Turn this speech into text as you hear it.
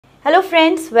Hello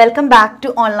friends, welcome back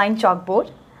to Online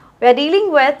Chalkboard. We are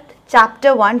dealing with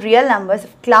Chapter 1 Real Numbers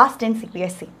of Class 10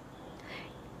 CBSE.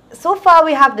 So far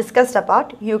we have discussed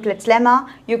about Euclid's lemma,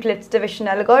 Euclid's division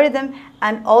algorithm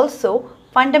and also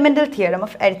fundamental theorem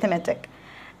of arithmetic.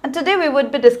 And today we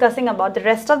would be discussing about the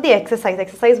rest of the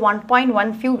exercise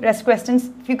 1.1, few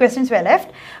questions were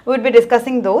left. We would be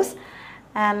discussing those,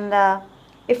 and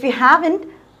if you haven't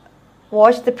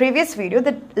watched the previous video,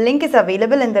 the link is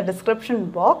available in the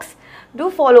description box. Do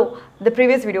follow the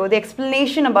previous video. The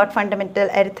explanation about fundamental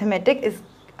arithmetic is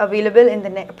available in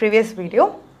the previous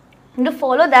video. Do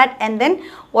follow that and then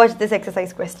watch this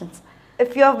exercise questions.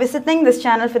 If you are visiting this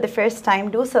channel for the first time,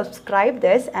 do subscribe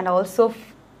this, and also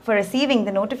for receiving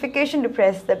the notification to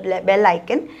press the bell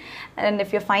icon. And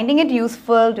if you're finding it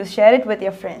useful, do share it with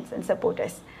your friends and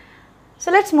supporters.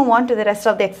 So let's move on to the rest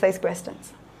of the exercise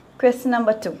questions. Question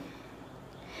number 2.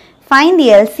 Find the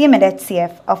LCM and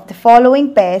HCF of the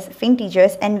following pairs of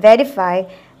integers and verify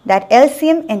that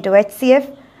LCM into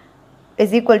HCF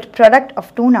is equal to product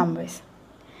of two numbers.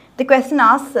 The question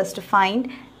asks us to find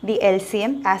the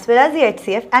LCM as well as the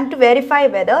HCF and to verify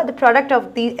whether the product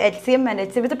of the LCM and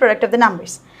HCF is the product of the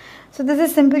numbers. So this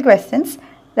is simple questions.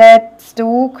 Let's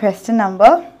do question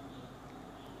number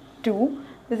 2.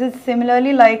 This is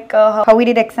similarly like how we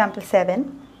did example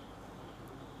 7.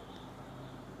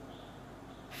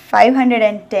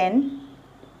 510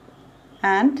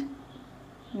 and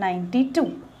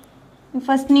 92. You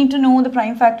first need to know the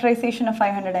prime factorization of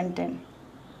 510.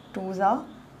 2's are,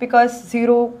 because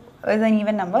 0 is an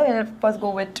even number, we'll of course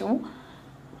go with 2.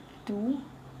 2, 1,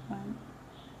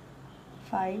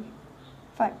 5,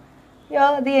 5.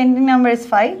 Yeah, the ending number is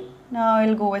 5. Now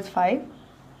I'll go with 5.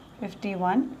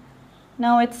 51.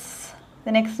 Now it's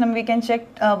the next number we can check.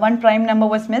 One prime number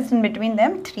was missed, in between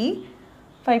them 3.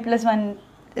 5 plus 1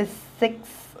 is 6,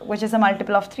 which is a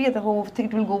multiple of 3. The whole thing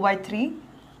will go by 3.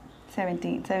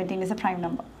 17. 17 is a prime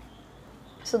number.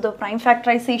 So the prime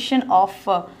factorization of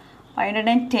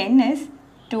 510 is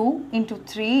 2 into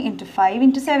 3 into 5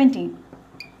 into 17.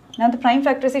 Now the prime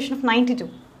factorization of 92.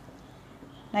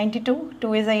 92,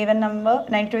 2 is an even number,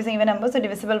 92 is an even number, so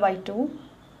divisible by 2.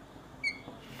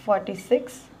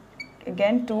 46,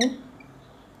 again 2,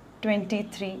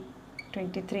 23.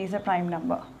 23 is a prime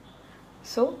number.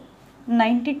 So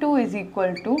 92 is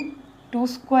equal to 2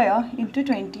 square into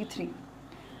 23.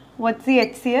 What's the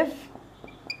HCF?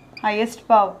 Highest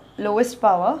power, lowest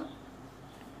power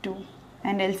 2,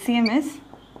 and LCM is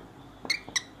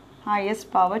highest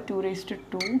power 2 raised to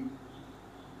 2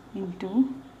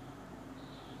 into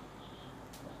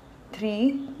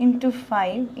 3 into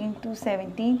 5 into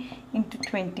 17 into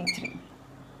 23.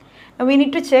 Now we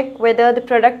need to check whether the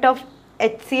product of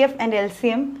HCF and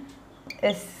LCM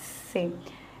is same.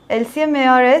 LCM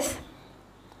here is,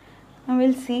 now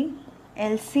we'll see,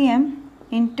 LCM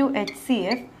into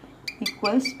HCF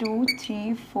equals 2,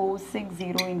 3, 4, 6,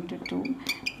 0 into 2,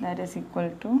 that is equal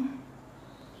to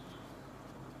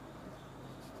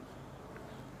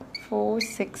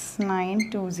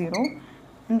 46920,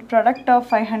 and product of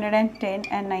 510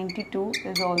 and 92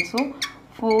 is also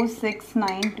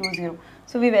 46920.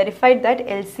 So we verified that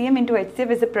LCM into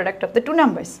HCF is the product of the two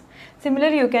numbers.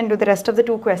 Similarly, you can do the rest of the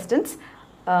two questions.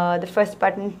 The first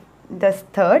part and the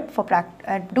third, for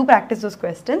do practice those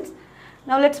questions.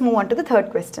 Now let's move on to the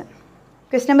third question.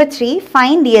 Question number 3.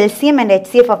 Find the LCM and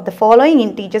HCF of the following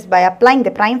integers by applying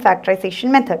the prime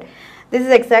factorization method. This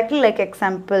is exactly like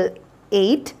example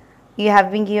 8. You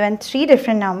have been given 3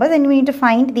 different numbers and we need to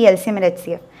find the LCM and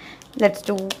HCF. Let's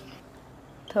do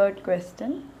third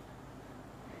question.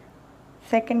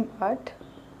 Second part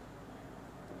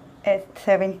is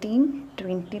 17,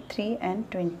 23 and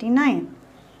 29.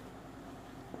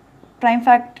 Prime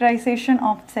factorization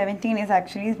of 17 is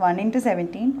actually 1 into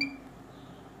 17.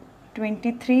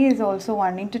 23 is also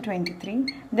 1 into 23.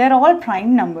 They are all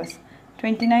prime numbers.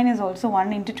 29 is also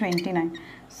 1 into 29.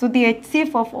 So the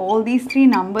HCF of all these 3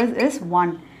 numbers is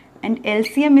 1. And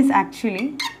LCM is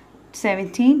actually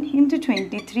 17 into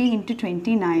 23 into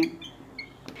 29.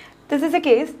 This is a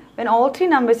case when all 3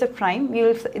 numbers are prime.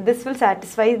 This will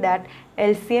satisfy that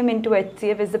LCM into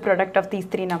HCF is the product of these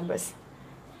 3 numbers.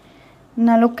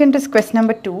 Now look into question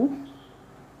number 2.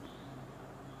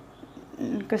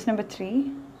 Question number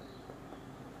 3.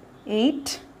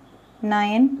 8,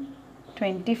 9,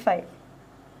 25.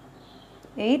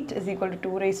 8 is equal to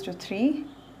 2 raised to 3.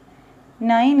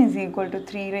 9 is equal to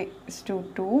 3 raised to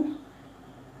 2.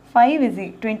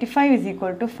 25 is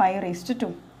equal to 5 raised to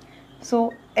 2.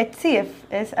 So HCF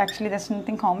is actually, there's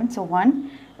nothing common, so 1.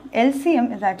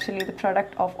 LCM is actually the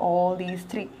product of all these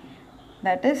 3.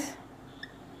 That is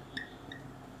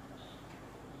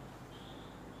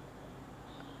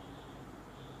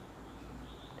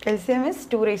LCM is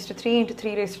 2 raised to 3 into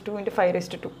 3 raised to 2 into 5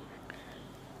 raised to 2.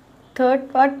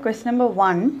 Third part, question number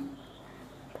 1,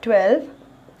 12,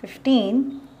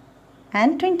 15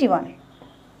 and 21.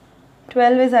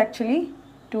 12 is actually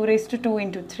 2 raised to 2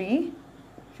 into 3.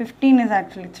 15 is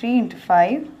actually 3 into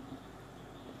 5.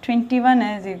 21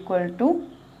 is equal to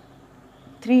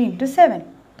 3 into 7.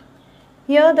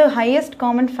 Here the highest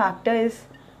common factor is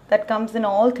that comes in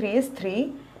all three is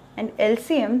 3, and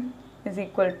LCM is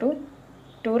equal to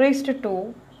 2 raised to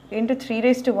 2 into 3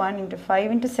 raised to 1 into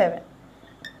 5 into 7.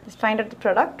 Just find out the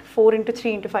product, 4 into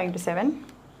 3 into 5 into 7.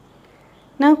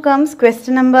 Now comes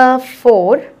question number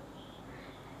 4.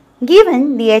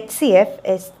 Given the HCF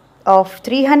is of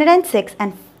 306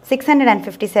 and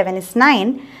 657 is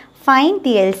 9, find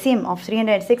the LCM of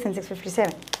 306 and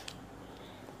 657.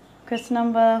 Question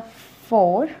number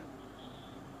 4.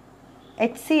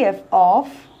 HCF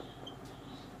of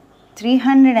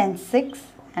 306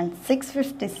 and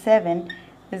 657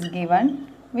 is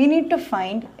given. We need to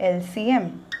find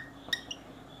LCM.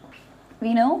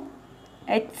 We know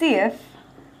HCF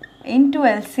into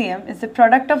LCM is the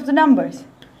product of the numbers,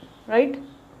 right?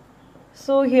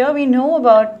 So here we know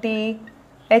about the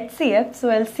HCF, so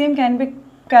LCM can be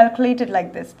calculated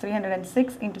like this,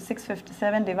 306 into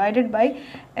 657 divided by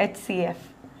HCF.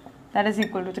 That is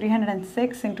equal to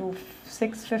 306 into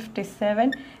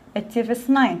 657, HCF is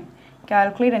 9.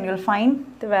 Calculate and you will find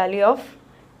the value of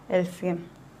LCM.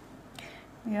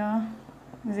 Yeah,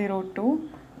 0 to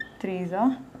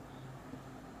Treesa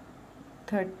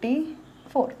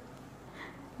 34.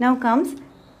 Now comes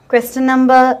question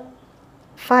number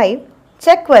 5.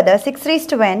 Check whether 6 raised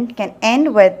to n can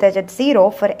end with digit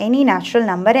 0 for any natural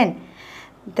number n.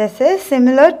 This is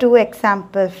similar to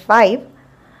example 5.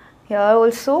 Here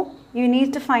also you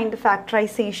need to find the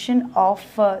factorization of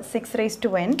 6 raised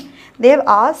to n. They have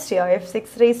asked here if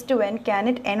 6 raised to n can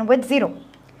it end with 0.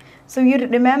 So you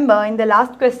remember in the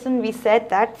last question we said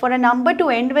that for a number to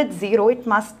end with 0 it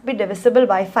must be divisible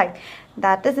by 5.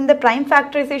 That is, in the prime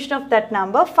factorization of that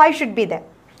number 5 should be there.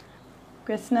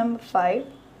 Question number 5.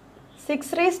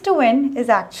 6 raised to n is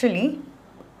actually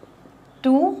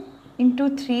 2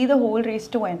 into 3 the whole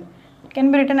raised to n. It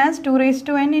can be written as 2 raised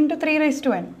to n into 3 raised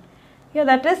to n. Here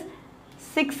that is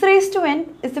 6 raised to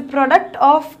n is the product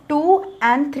of 2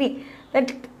 and 3.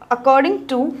 That according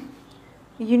to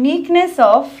uniqueness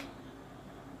of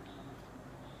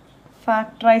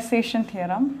factorization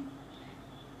theorem,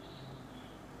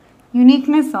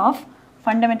 uniqueness of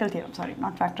fundamental theorem, sorry,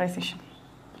 not factorization.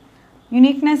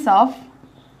 Uniqueness of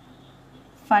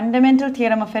fundamental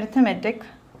theorem of arithmetic,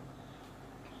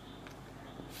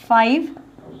 5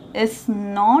 is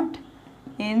not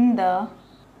in the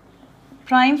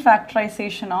prime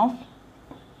factorization of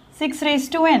 6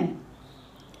 raised to n.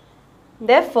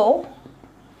 Therefore,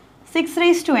 6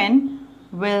 raised to n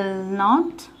will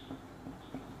not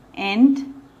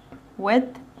end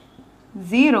with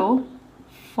 0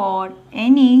 for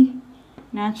any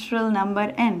natural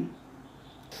number n.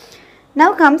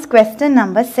 Now comes question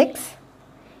number 6.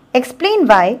 Explain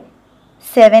why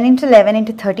 7 into 11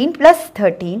 into 13 plus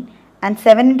 13 and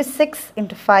 7 into 6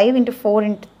 into 5 into 4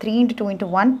 into 3 into 2 into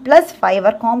 1 plus 5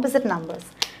 are composite numbers.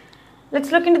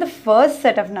 Let's look into the first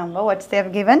set of number. What's they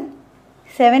have given?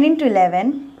 7 into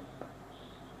 11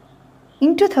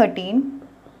 into 13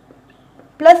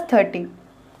 plus 30.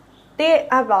 They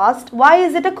have asked why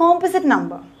is it a composite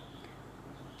number?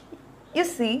 You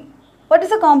see, what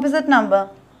is a composite number?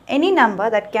 Any number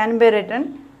that can be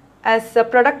written as a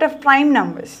product of prime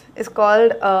numbers is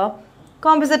called a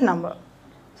composite number.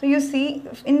 So you see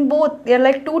in both there are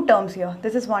like two terms here.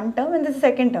 This is one term and this is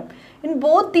second term. In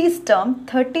both these terms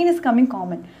 13 is coming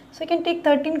common. So you can take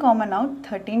 13 common out,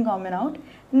 13 common out,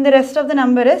 and the rest of the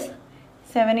number is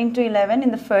 7 into 11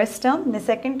 in the first term. In the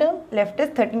second term left is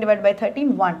 13 divided by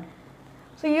 13, 1.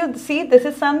 So you see this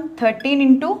is some 13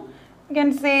 into, you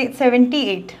can say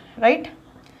 78, right?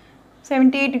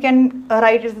 78 you can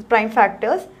write it as prime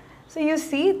factors. So you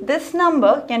see this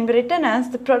number can be written as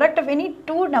the product of any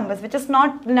two numbers which is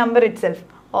not the number itself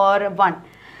or 1.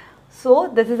 So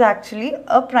this is actually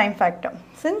a prime factor.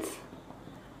 Since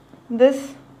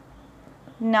this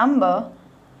number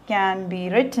can be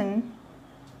written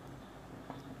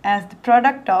as the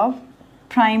product of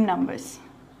prime numbers.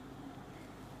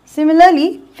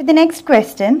 Similarly, for the next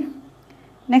question,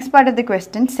 next part of the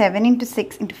question, 7 into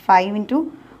 6 into 5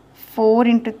 into 4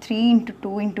 into 3 into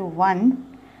 2 into 1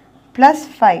 plus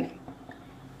 5.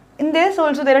 In this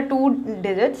also there are two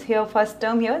digits, here first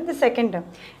term, here the second term.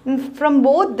 And from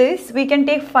both this we can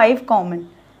take 5 common.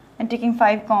 And taking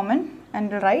 5 common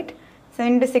and write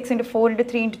 7 into 6 into 4 into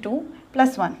 3 into 2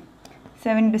 plus 1.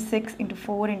 7 into 6 into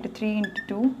 4 into 3 into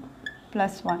 2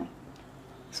 plus 1.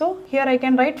 So here I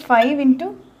can write 5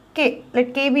 into k.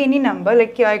 Let k be any number,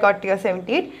 like here I got here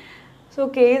 78. So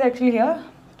k is actually here,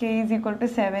 k is equal to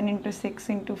 7 into 6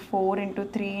 into 4 into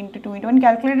 3 into 2 into 1.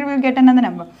 Calculator will get another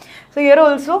number. So here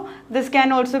also, this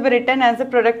can also be written as a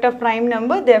product of prime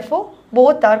number. Therefore,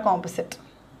 both are composite.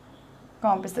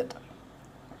 Composite.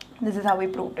 This is how we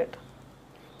proved it.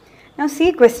 Now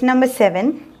see question number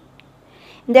 7.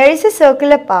 There is a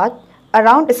circular path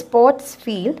around a sports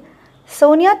field.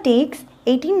 Sonia takes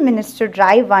 18 minutes to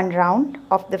drive one round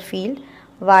of the field,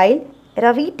 while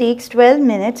Ravi takes 12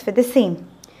 minutes for the same.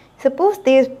 Suppose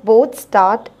they both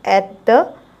start at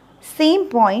the same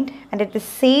point and at the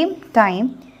same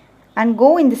time and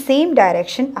go in the same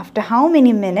direction. After how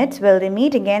many minutes will they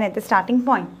meet again at the starting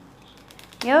point?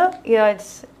 Here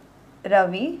it's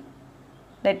Ravi.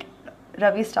 Let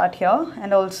Ravi start here,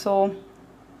 and also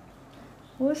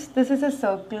this is a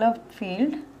circular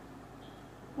field.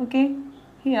 Okay,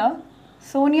 here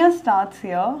Sonia starts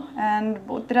here, and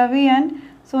both Ravi and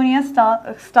Sonia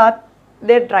start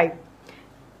their drive.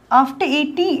 After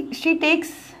 80, she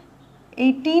takes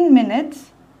 18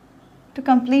 minutes to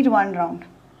complete one round,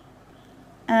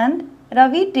 and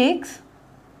Ravi takes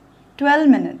 12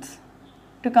 minutes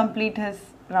to complete his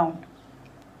round.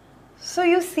 So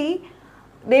you see,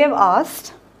 they have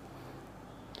asked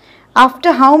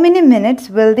after how many minutes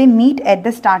will they meet at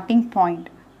the starting point.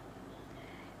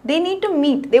 They need to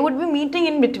meet. They would be meeting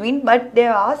in between, but they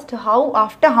are asked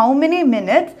after how many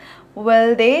minutes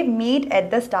will they meet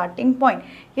at the starting point.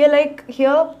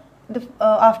 Here,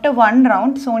 after one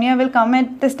round, Sonia will come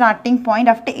at the starting point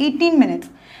after 18 minutes,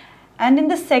 and in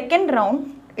the second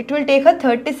round, it will take her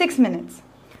 36 minutes.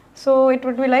 So it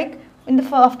would be like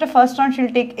after first round she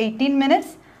will take 18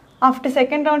 minutes. After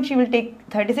second round she will take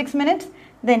 36 minutes.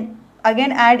 Then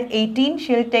again add 18.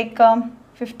 She will take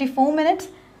 54 minutes.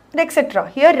 Etc.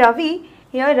 Here Ravi,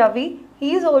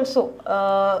 he is also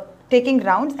taking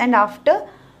rounds, and after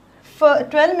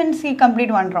 12 minutes he will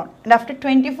complete one round, and after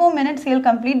 24 minutes he will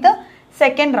complete the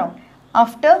second round.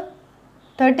 After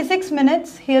 36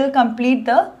 minutes he will complete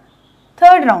the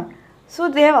third round. So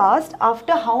they have asked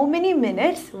after how many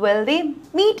minutes will they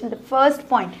meet the first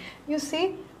point. You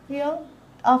see here,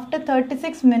 after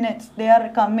 36 minutes they are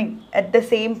coming at the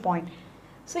same point.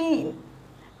 So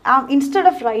instead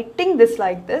of writing this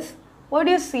like this, what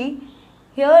do you see?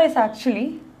 Here is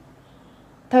actually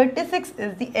 36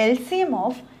 is the LCM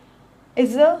of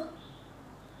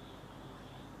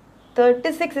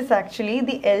 36 is actually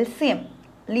the LCM,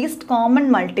 least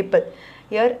common multiple.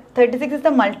 Here 36 is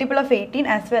the multiple of 18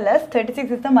 as well as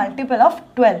 36 is the multiple of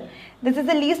 12. This is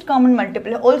the least common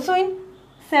multiple. Also in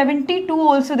 72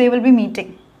 also they will be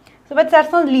meeting. So but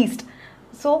that's not least.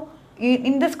 So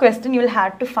in this question you will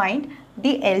have to find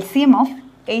the LCM of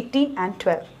 18 and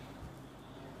 12.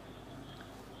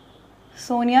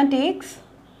 Sonia takes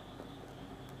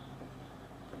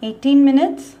 18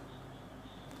 minutes.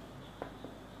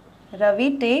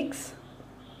 Ravi takes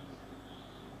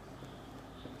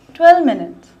 12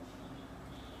 minutes.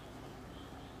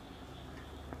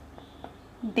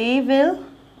 They will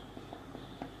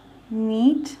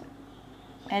meet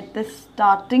at the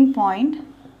starting point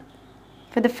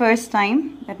for the first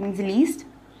time, that means least,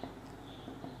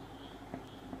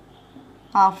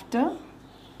 after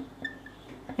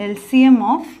LCM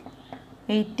of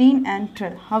 18 and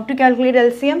 12. How to calculate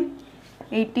LCM?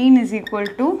 18 is equal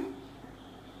to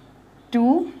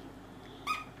 2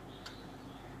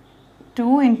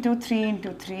 into 3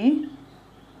 into 3.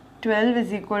 12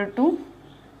 is equal to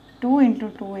 2 into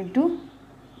 2 into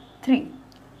 3.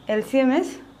 LCM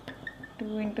is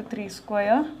 2 into 3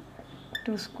 square,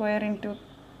 2 square into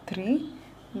 3.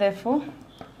 Therefore,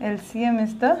 LCM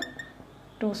is the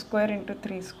 2 square into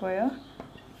 3 square,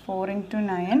 4 into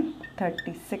 9,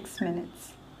 36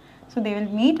 minutes. So they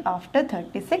will meet after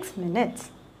 36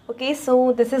 minutes. Okay,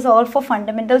 so this is all for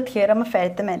fundamental theorem of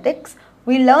arithmetics.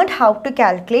 We learned how to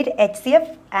calculate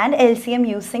HCF and LCM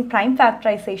using prime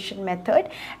factorization method,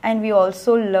 and we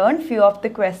also learned few of the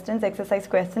questions, exercise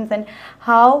questions, and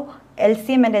how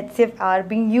LCM and HCF are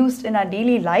being used in our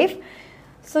daily life.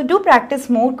 So do practice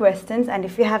more questions, and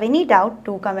if you have any doubt,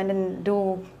 do comment and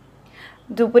do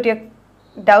put your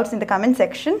doubts in the comment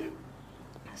section.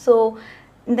 So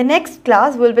in the next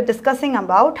class, we'll be discussing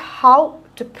about how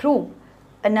to prove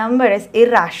a number is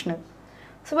irrational.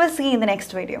 So we'll see you in the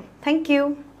next video. Thank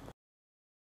you.